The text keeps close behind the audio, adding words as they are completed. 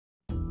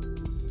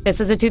This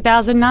is a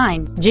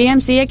 2009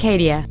 GMC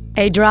Acadia,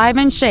 a drive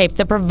and shape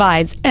that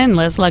provides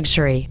endless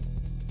luxury.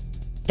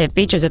 It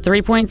features a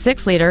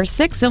 3.6-liter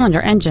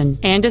six-cylinder engine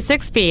and a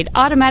 6-speed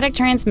automatic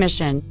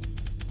transmission.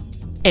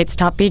 Its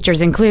top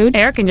features include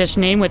air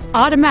conditioning with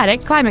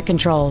automatic climate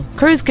control,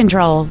 cruise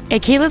control, a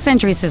keyless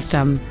entry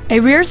system, a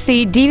rear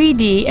seat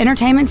DVD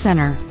entertainment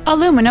center,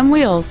 aluminum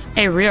wheels,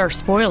 a rear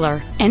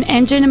spoiler, an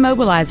engine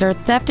immobilizer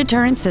theft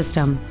deterrent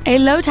system, a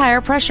low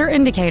tire pressure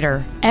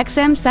indicator,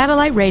 XM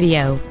satellite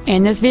radio,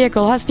 and this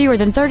vehicle has fewer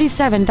than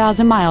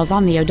 37,000 miles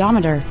on the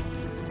odometer.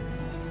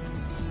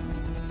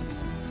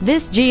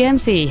 This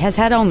GMC has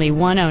had only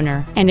one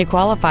owner, and it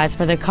qualifies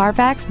for the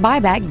Carfax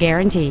buyback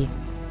guarantee.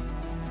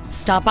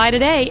 Stop by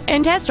today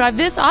and test drive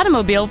this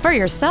automobile for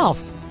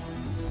yourself.